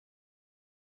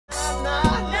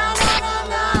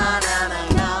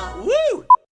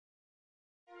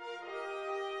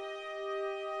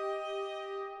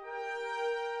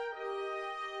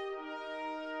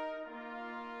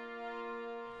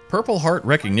Purple Heart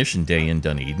Recognition Day in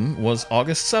Dunedin was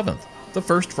August 7th, the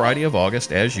first Friday of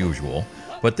August as usual,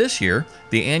 but this year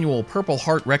the annual Purple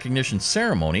Heart Recognition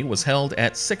ceremony was held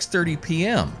at 6:30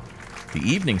 p.m. The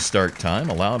evening start time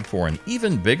allowed for an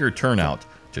even bigger turnout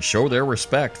to show their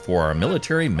respect for our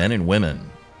military men and women.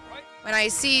 When I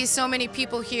see so many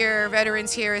people here,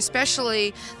 veterans here,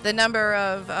 especially the number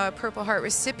of Purple Heart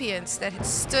recipients that had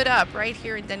stood up right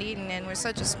here in Dunedin, and we're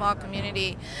such a small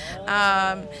community,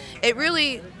 it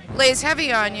really lays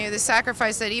heavy on you, the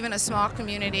sacrifice that even a small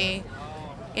community,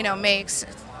 makes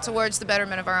towards the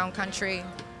betterment of our own country.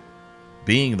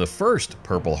 Being the first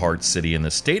Purple Heart city in the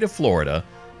state of Florida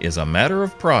is a matter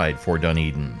of pride for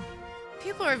Dunedin.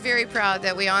 People are very proud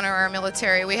that we honor our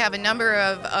military. We have a number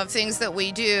of things that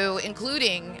we do,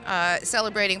 including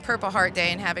celebrating Purple Heart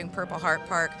Day and having Purple Heart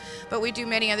Park. But we do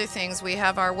many other things. We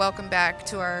have our welcome back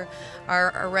to our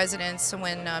residents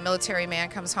when a military man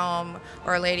comes home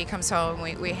or a lady comes home.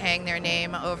 We hang their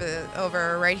name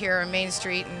over right here on Main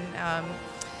Street and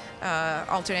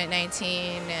Alternate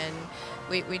 19, and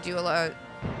we do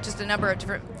just a number of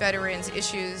different veterans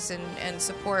issues and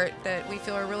support that we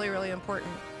feel are really, really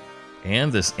important.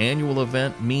 And this annual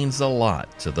event means a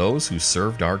lot to those who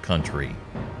served our country.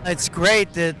 It's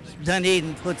great that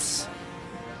Dunedin puts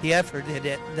the effort that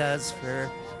it does for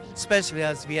especially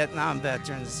us Vietnam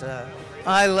veterans.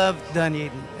 I love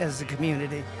Dunedin as a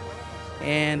community,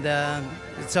 and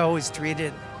it's always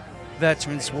treated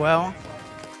veterans well.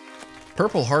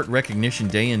 Purple Heart Recognition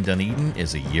Day in Dunedin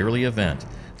is a yearly event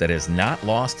that has not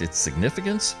lost its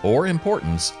significance or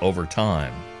importance over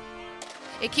time.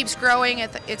 It keeps growing.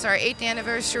 It's our 8th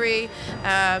anniversary.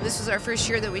 This was our first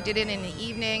year that we did it in the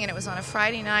evening, and it was on a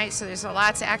Friday night, so there's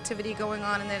lots of activity going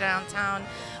on in the downtown.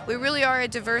 We really are a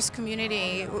diverse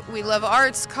community. We love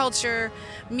arts, culture,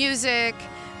 music,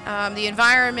 the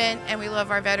environment, and we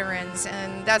love our veterans,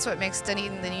 and that's what makes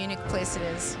Dunedin the unique place it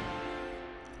is.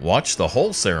 Watch the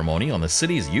whole ceremony on the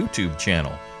city's YouTube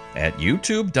channel at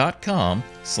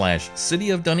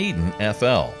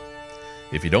youtube.com/cityofdunedinfl.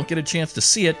 If you don't get a chance to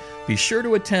see it, be sure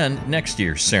to attend next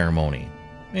year's ceremony.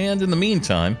 And in the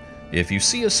meantime, if you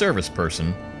see a service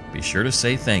person, be sure to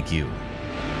say thank you.